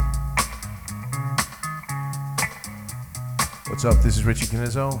What's up? This is Richie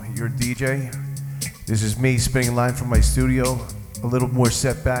Canizzo, your DJ. This is me spinning live from my studio. A little more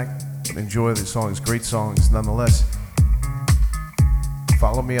setback, but enjoy the songs. Great songs nonetheless.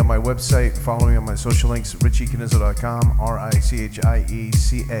 Follow me on my website. Follow me on my social links, richiecanizzo.com,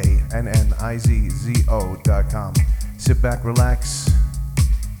 RICHIECANNIZZO.com. Sit back, relax,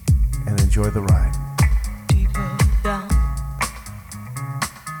 and enjoy the ride. Deeper down.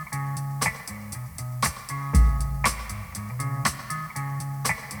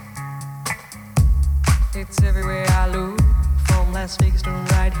 It's everywhere I look, from Las Vegas to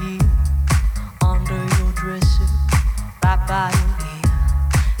right here, under your dresser, right by your ear.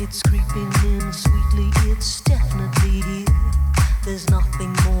 It's creeping in sweetly, it's definitely here. There's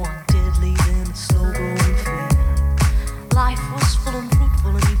nothing more deadly than a slow growing fear. Life was full and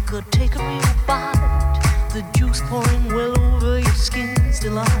fruitful and you could take a real bite. The juice pouring well over your skin's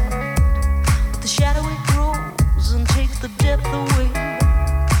delight. But the shadow it grows and takes the depth away,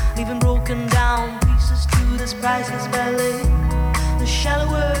 leaving broken down pieces to this priceless ballet. The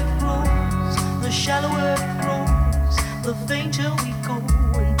shallower it grows, the shallower it grows, the fainter we go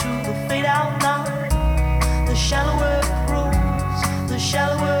into the fade out line. The shallower it grows, the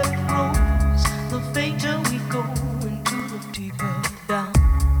shallower it grows, the fainter we go into the deeper down.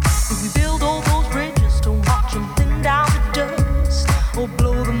 If we build all those bridges, don't watch them thin down to dust, or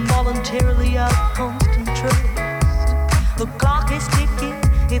blow them voluntarily out of constant trust. The clock is ticking,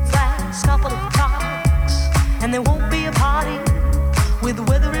 its last couple of clocks, and there won't be a party with the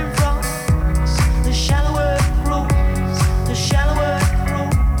weather in front. The shallower it grows, the shallower it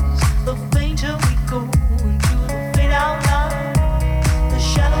grows, the fainter we go into the fade out line. The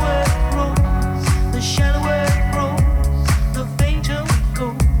shallower it grows, the shallower it grows, the fainter we go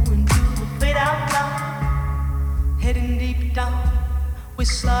into the fade out line. Heading deep down, we're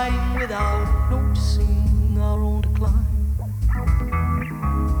sliding without noticing our own decline.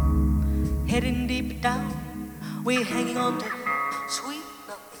 Heading deep down, we're hanging on to sweet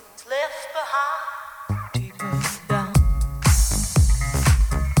nothing's left behind. Deeper down.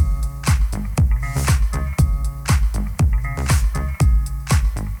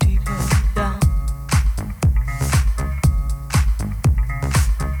 Deeper down.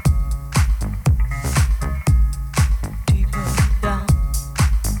 Deeper down.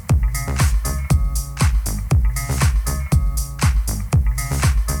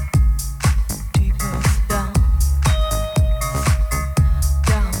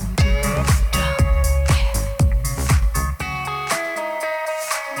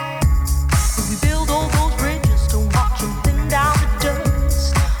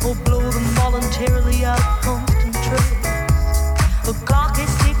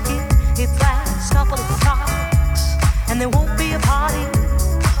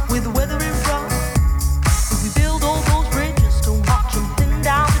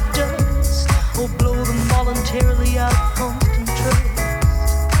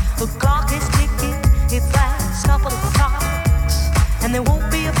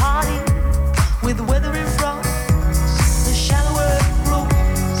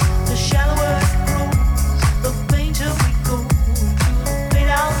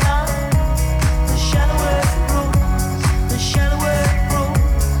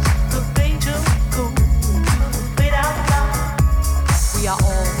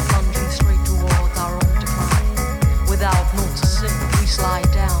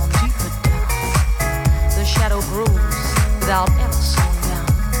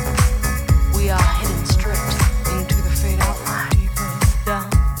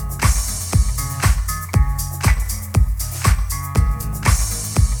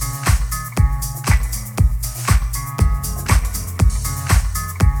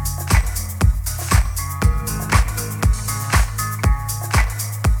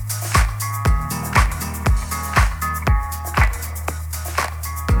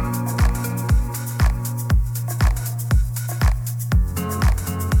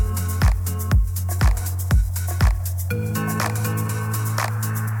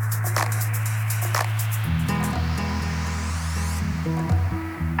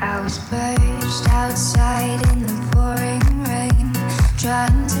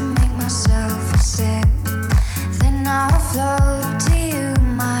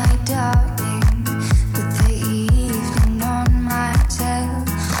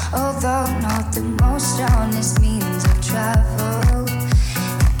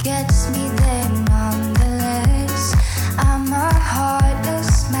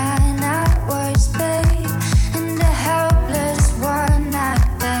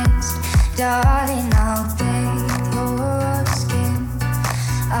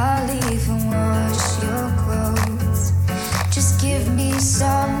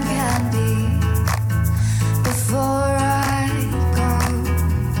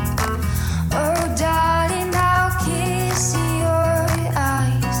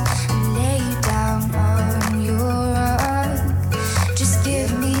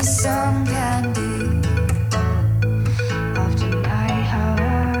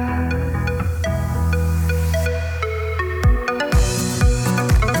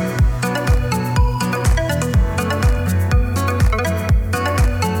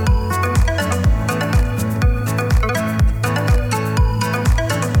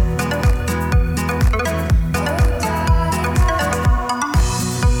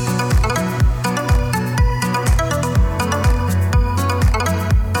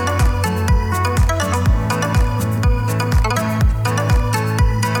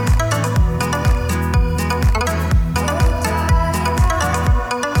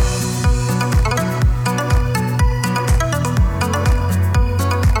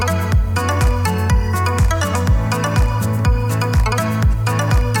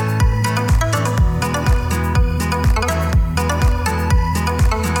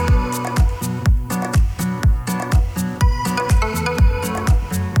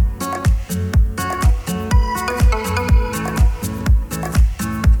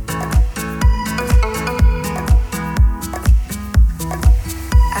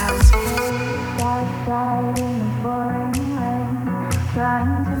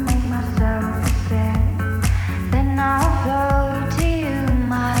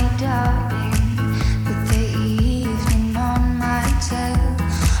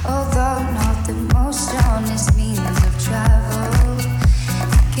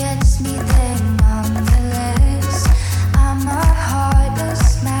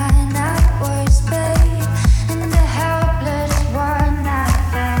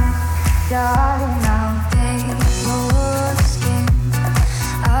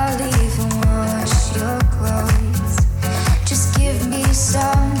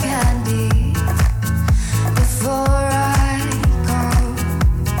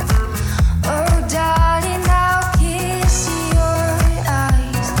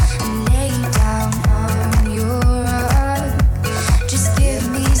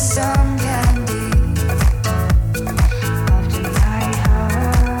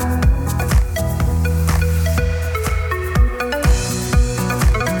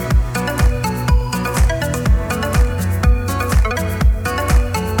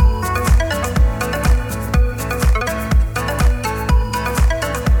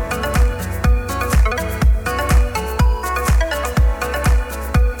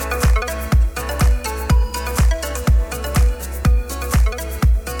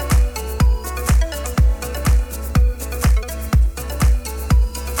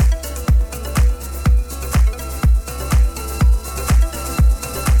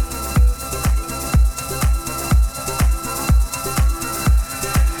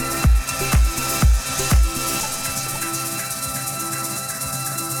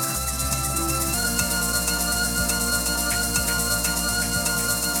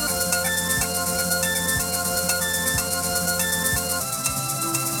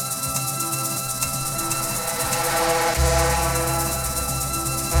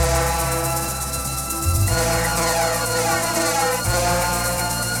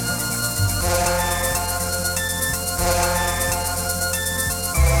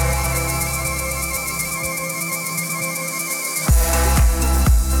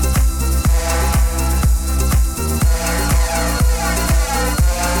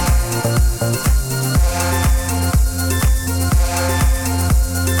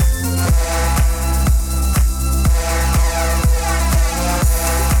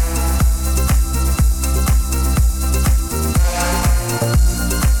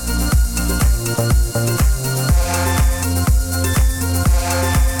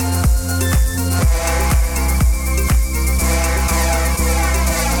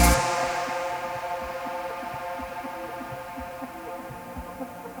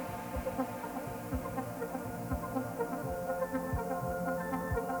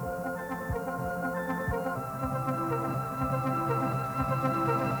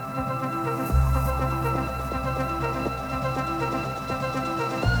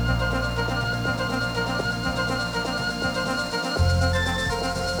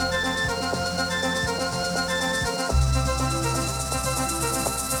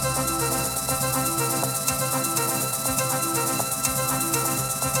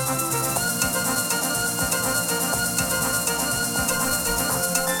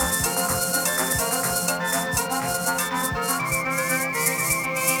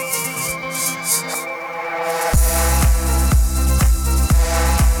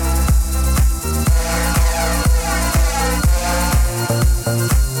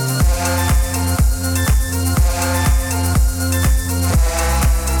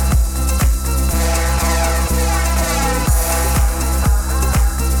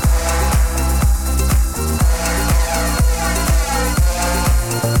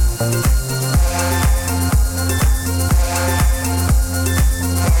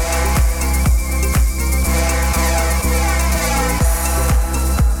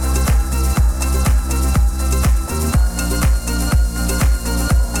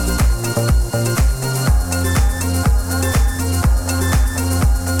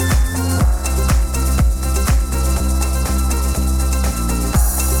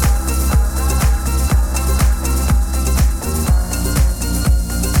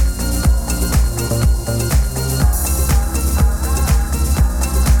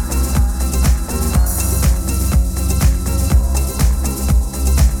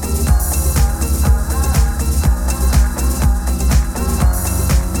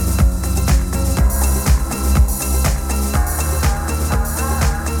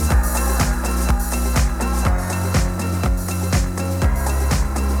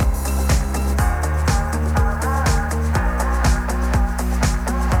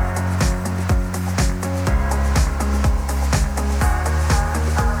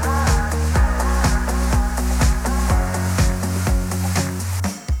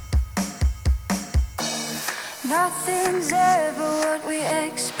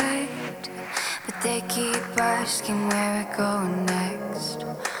 keep asking where we're going next.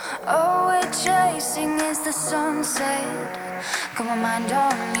 All we're chasing is the sunset. Got my mind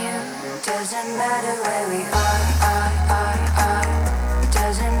on you. Doesn't matter where we are.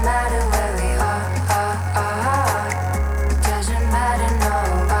 Doesn't matter where we are. Doesn't matter, no.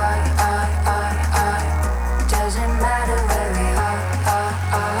 Doesn't matter where we are.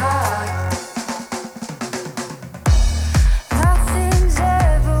 Nothing's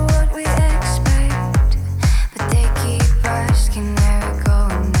ever what we expect, but they keep asking where we're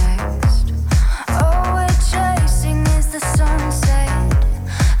going next. All we're chasing is the sunset.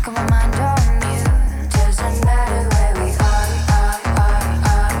 Got my mind on you. Doesn't matter where we are.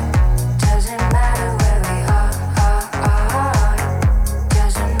 Doesn't matter where we are.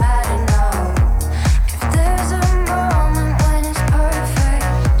 Doesn't matter, no. If there's a moment when it's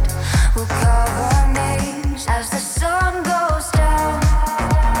perfect, we'll cover our names as the sun goes down.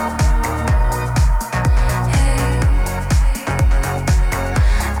 Hey,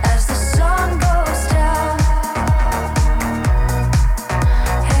 as the sun goes down.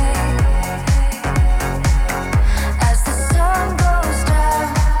 Hey, as the sun goes down.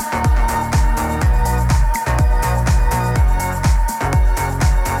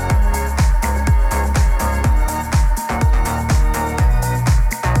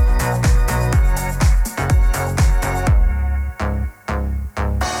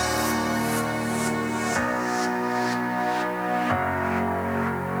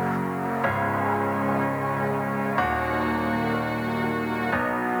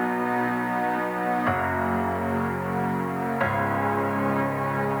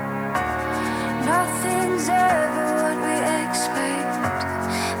 Nothing's ever what we expect,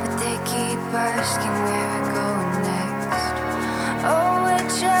 but they keep asking where we're going next. All we're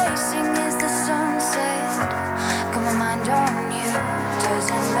chasing is the sunset. Got my mind on you.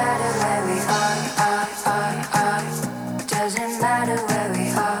 Doesn't matter where we are. Doesn't matter where we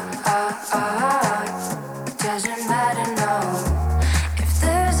are. Doesn't matter, no. If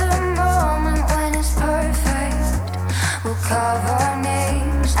there's a moment when it's perfect, we'll cover our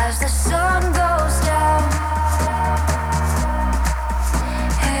names as the sun goes down.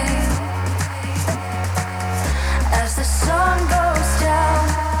 Hey,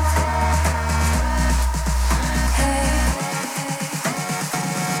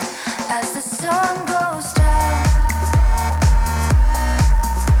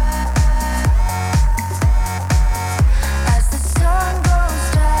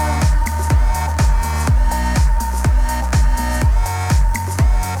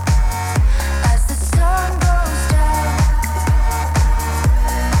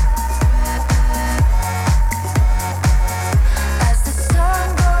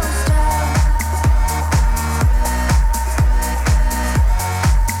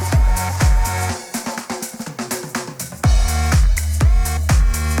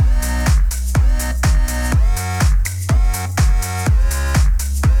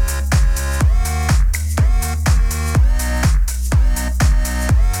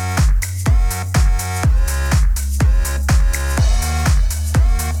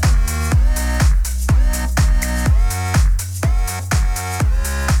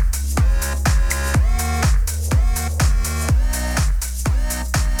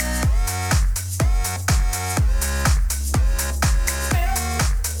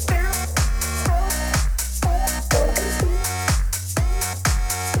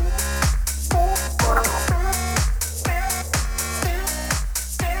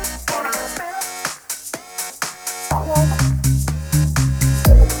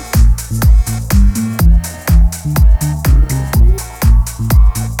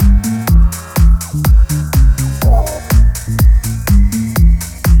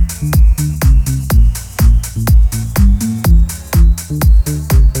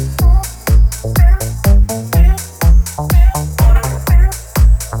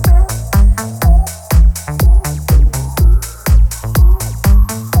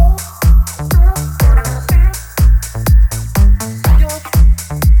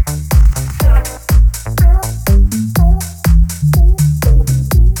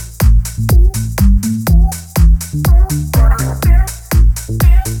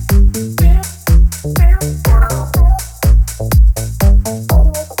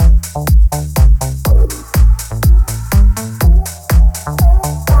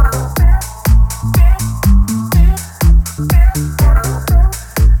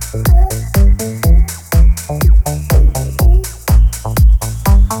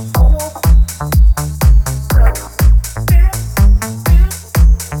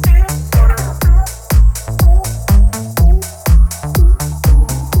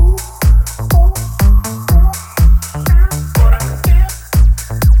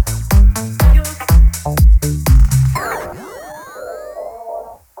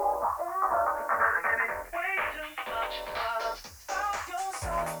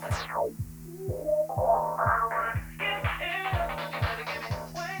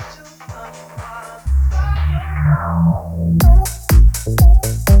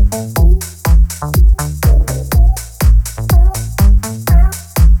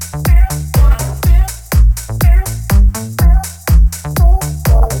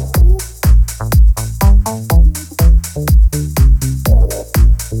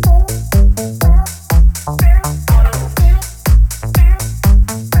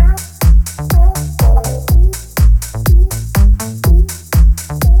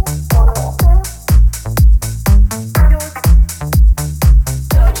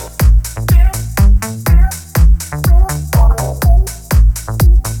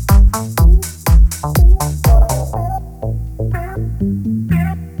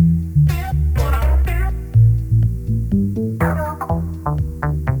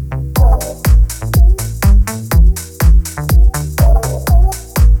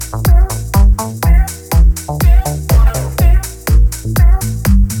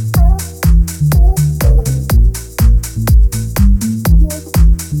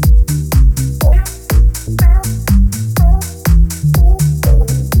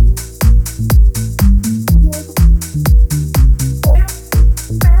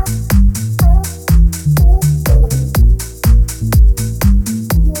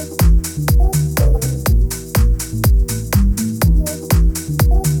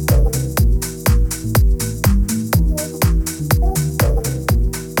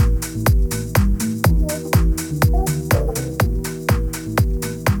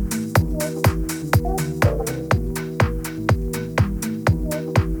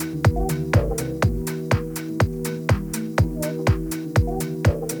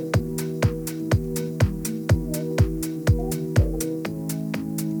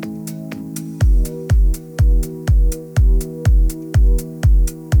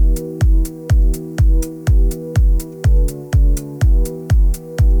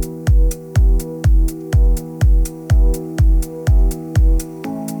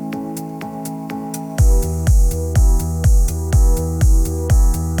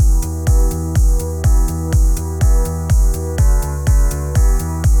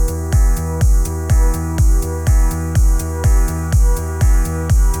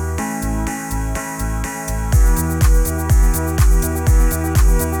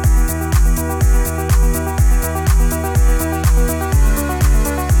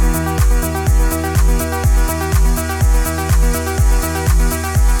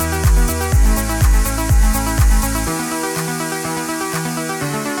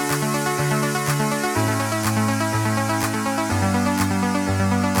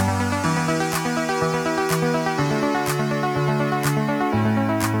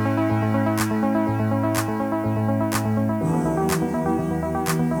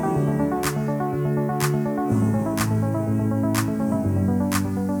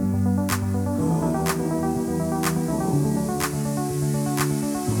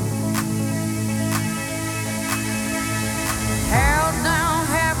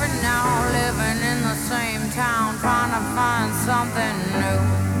 new.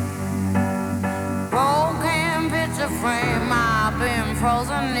 Broken picture frame, I've been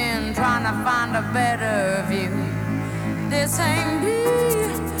frozen in, trying to find a better view. This ain't me,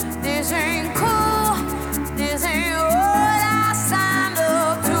 this ain't cool, this ain't what I signed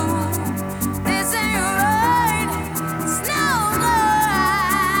up to. This ain't right, it's no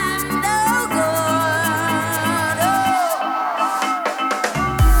good, no good. Oh.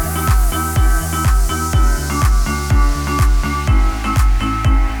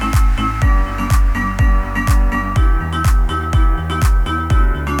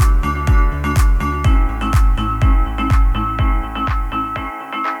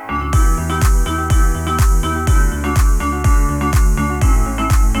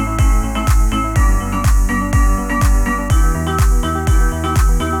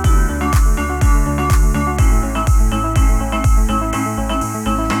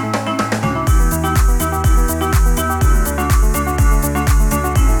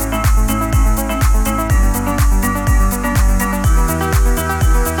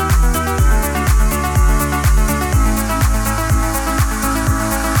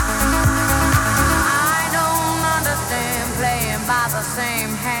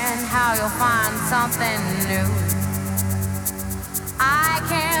 Something new. I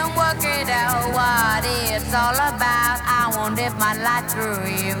can't work it out what it's all about. I won't live my life through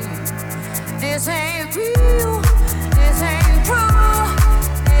you. This ain't real, this ain't true,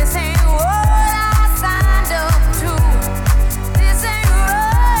 this ain't what I signed up to. This ain't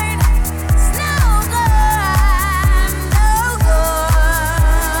right, it's no good, no good.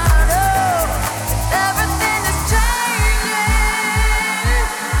 Oh, everything is changing.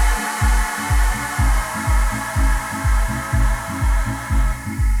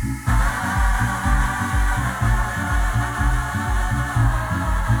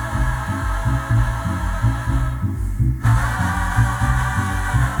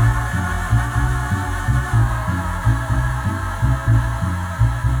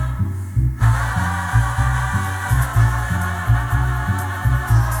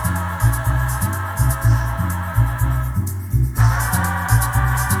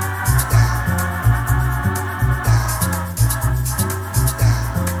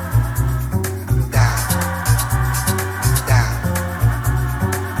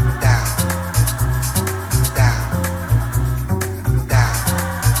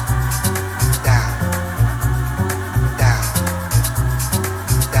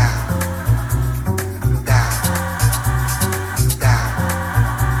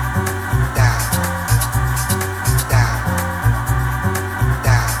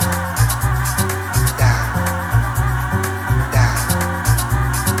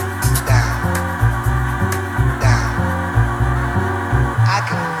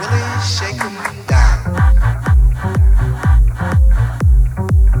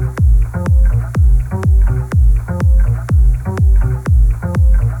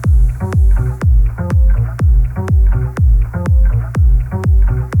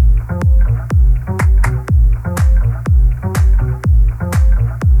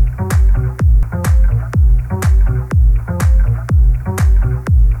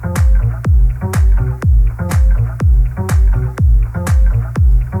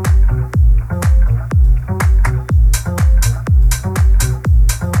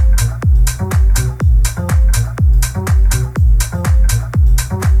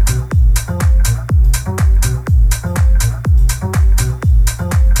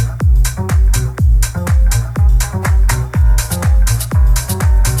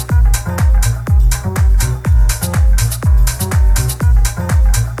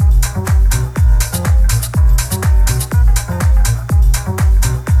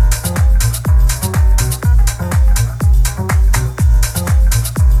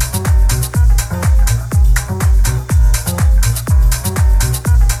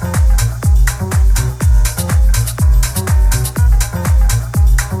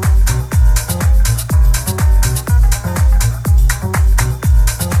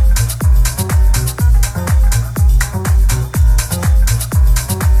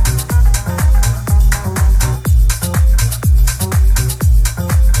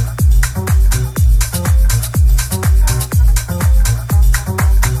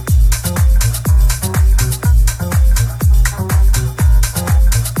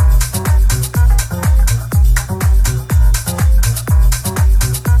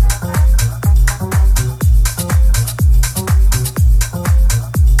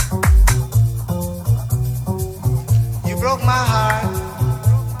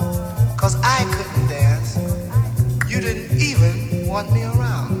 want me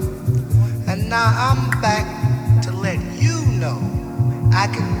around. And now I'm back to let you know I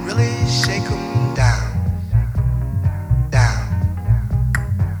can really shake 'em down, down,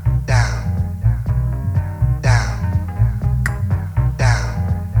 down, down, down, down, down,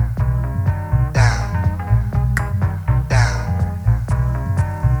 down, down,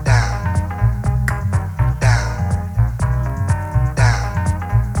 down, down,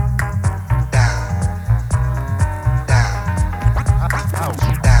 down, house,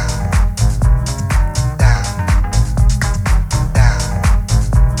 down.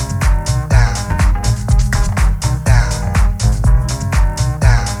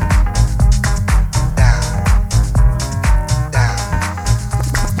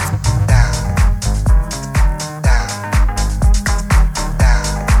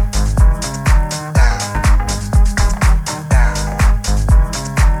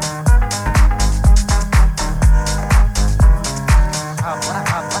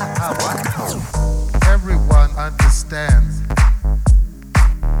 Everyone understands.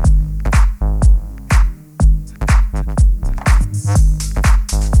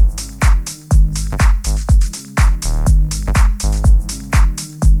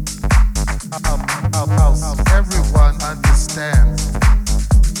 Everyone understands.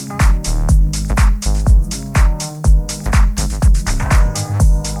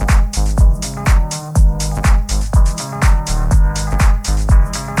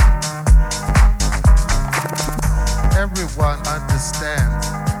 Everyone understands.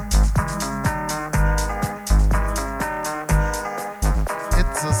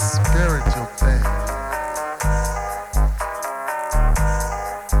 It's a spiritual thing.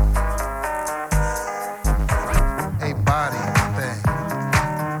 A body thing.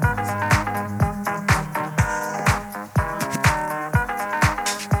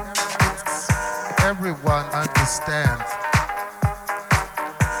 Everyone understands.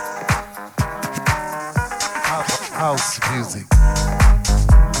 House music.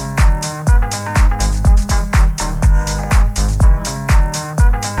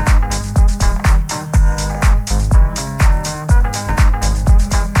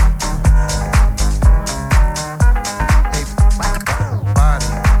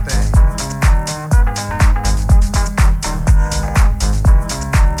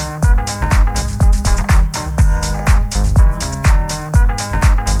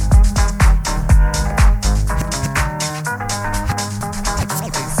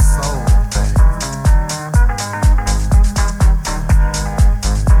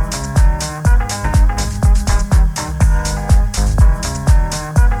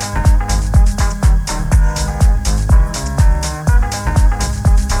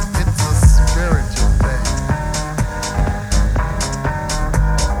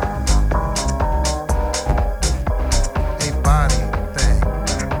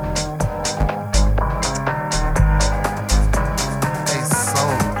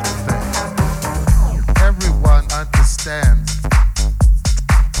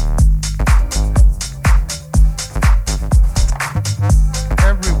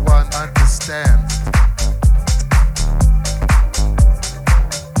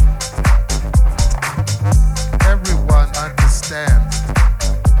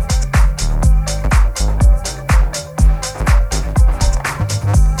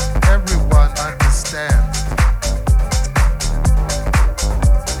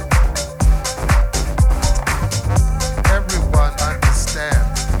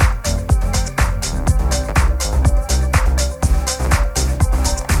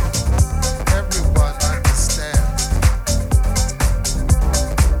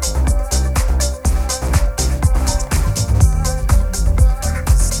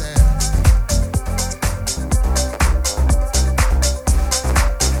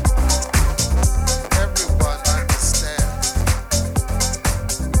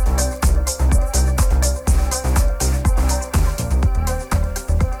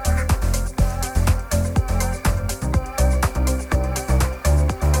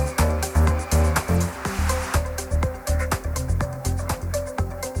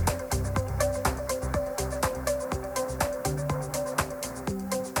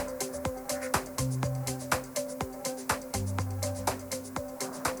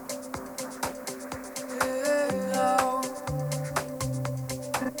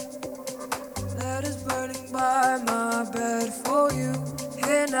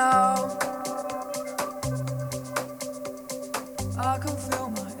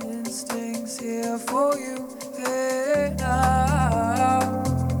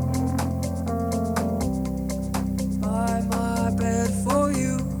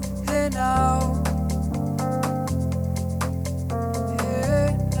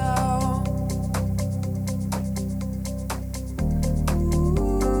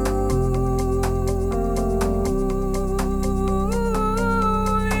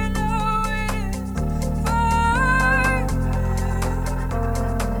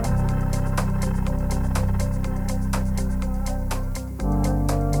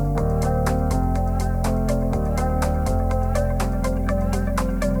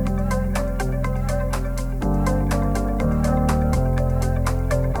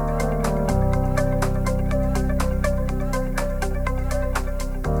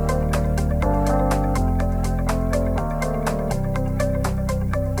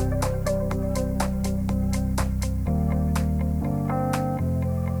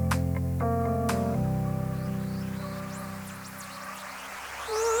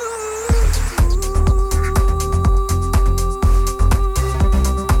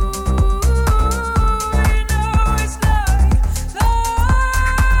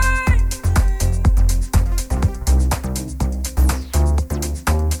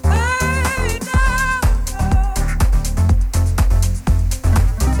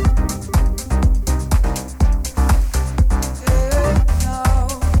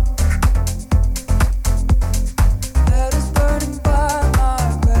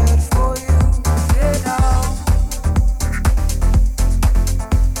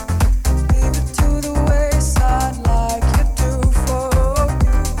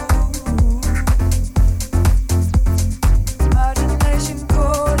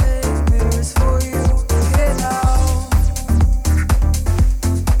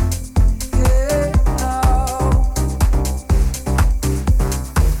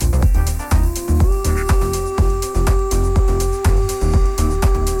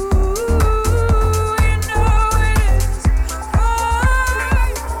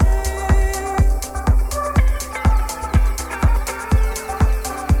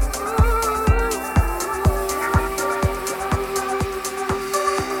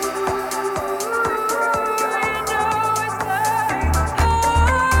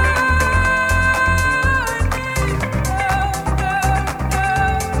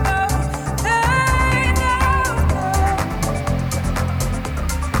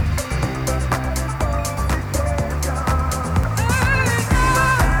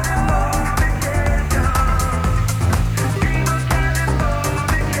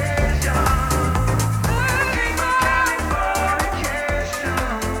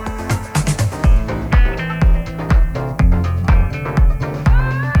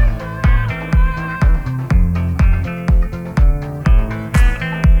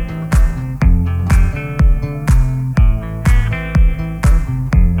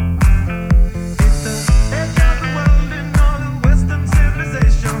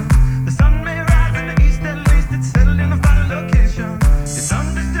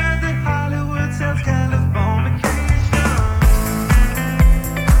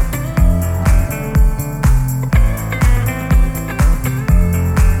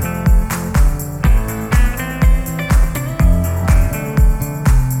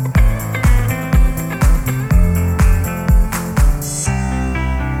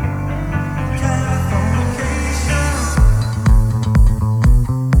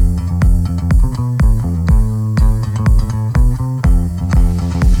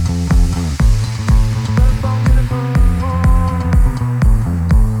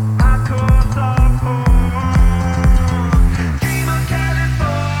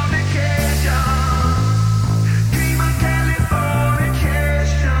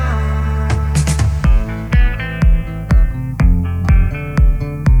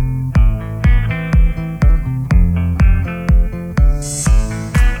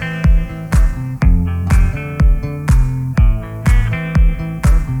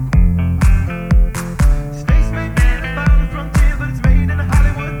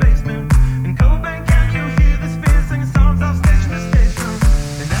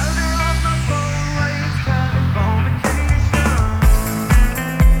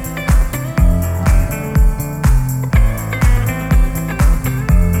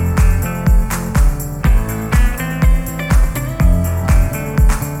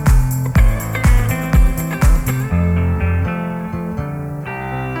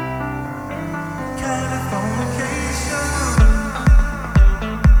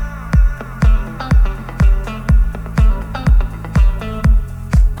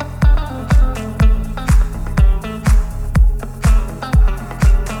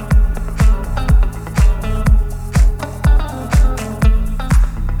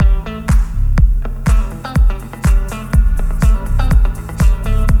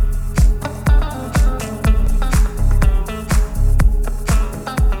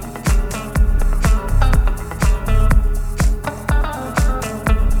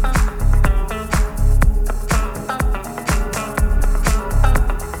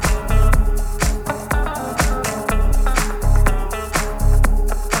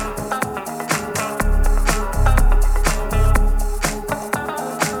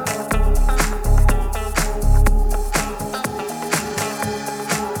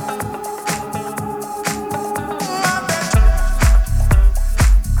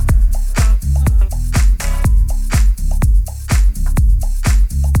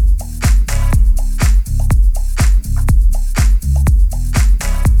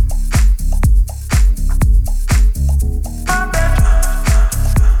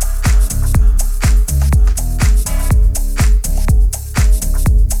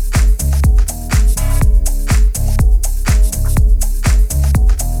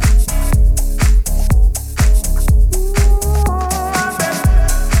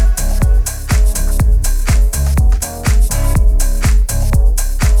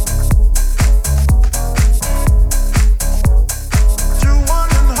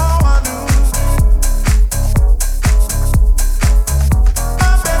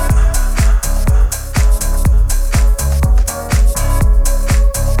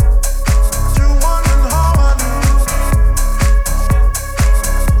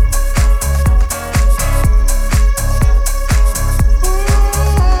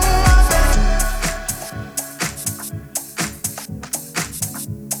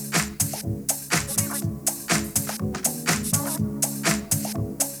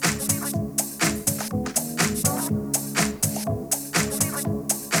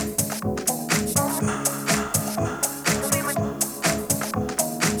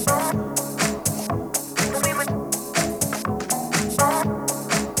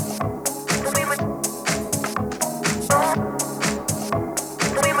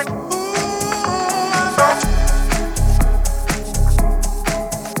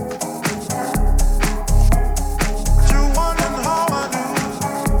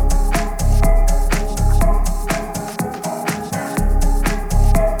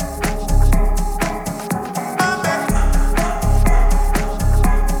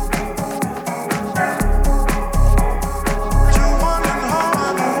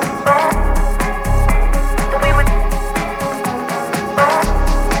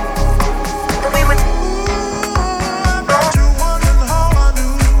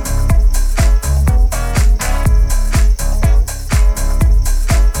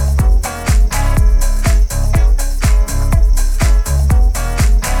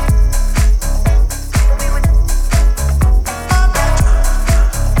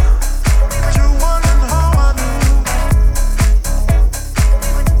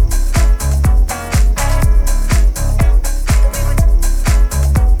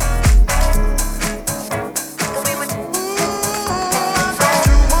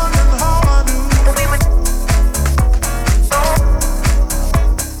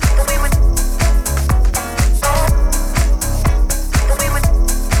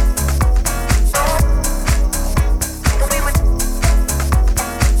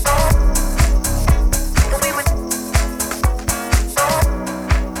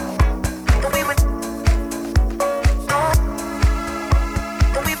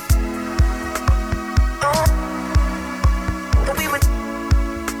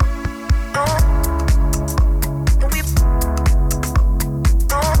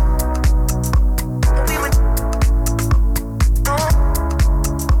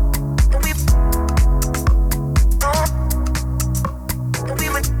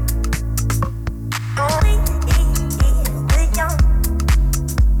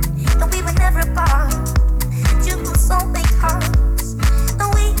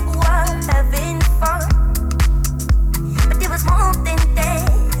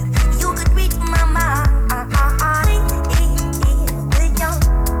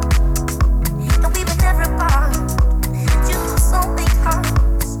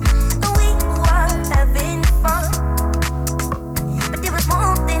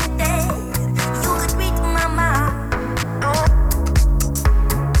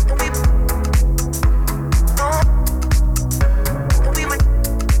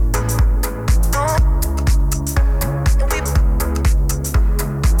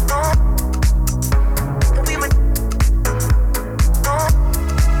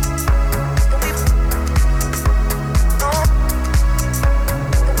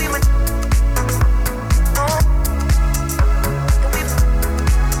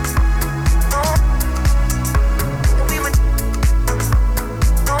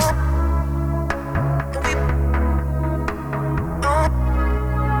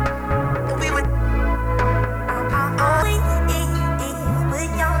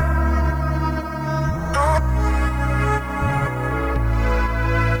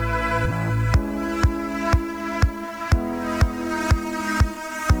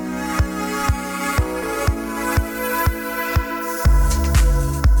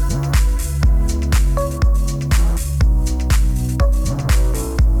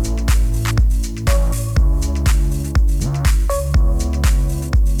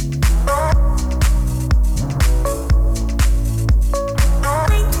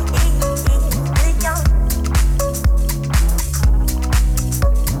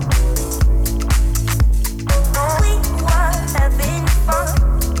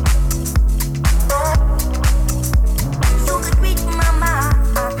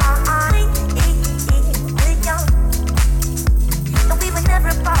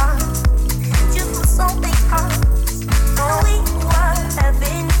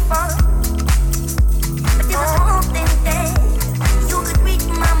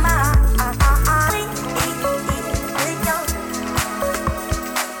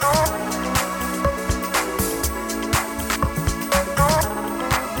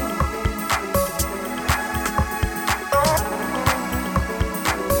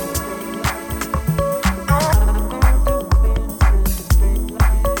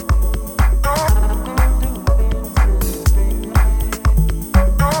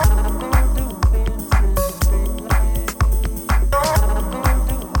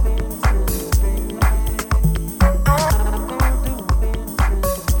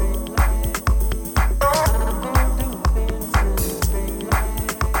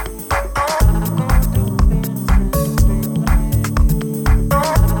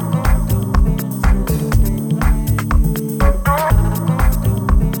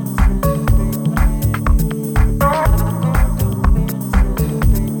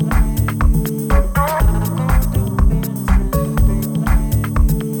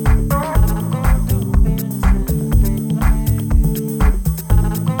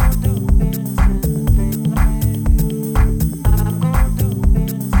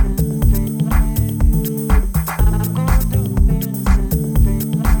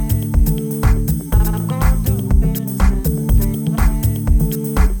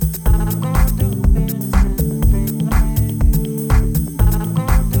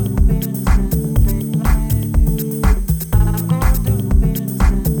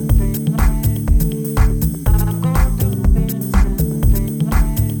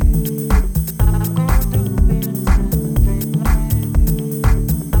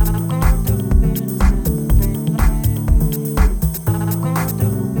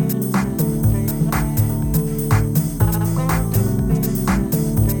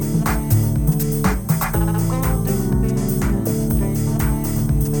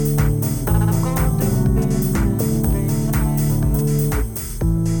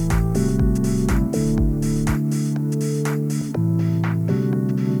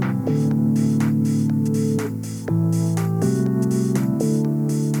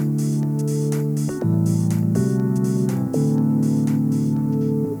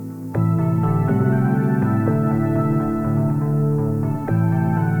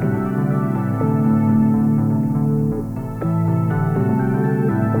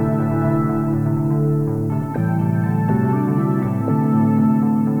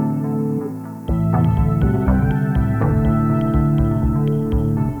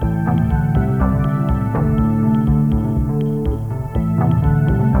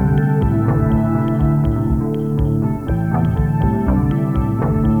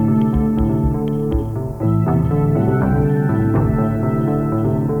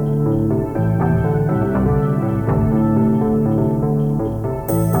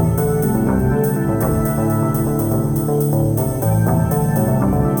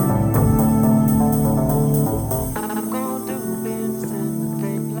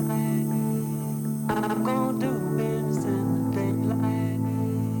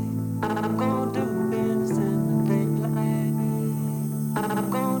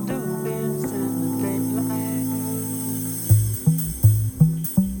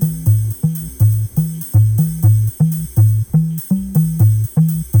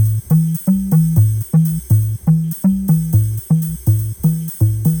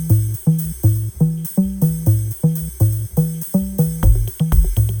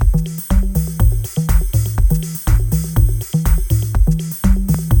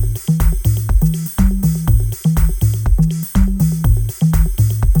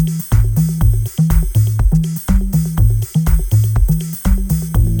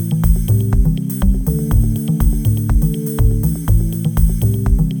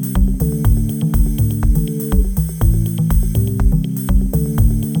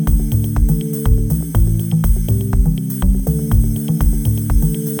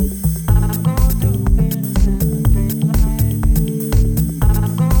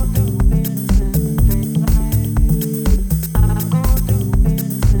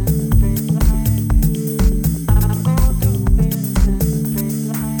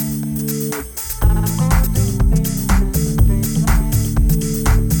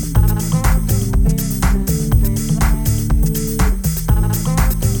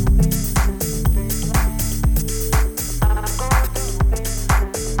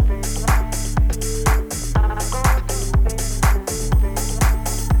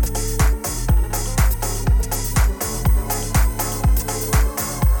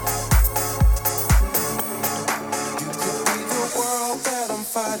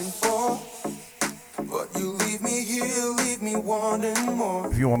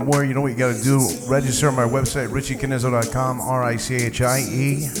 If you want more, you know what you got to do. Register on my website, richiecanizzo.com,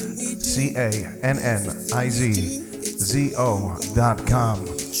 RichieCannizzo.com.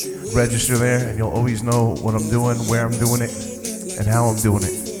 Register there, and you'll always know what I'm doing, where I'm doing it, and how I'm doing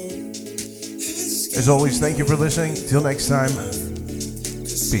it. As always, thank you for listening. Till next time,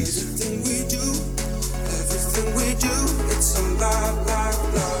 peace. Everything we do, it's a lot like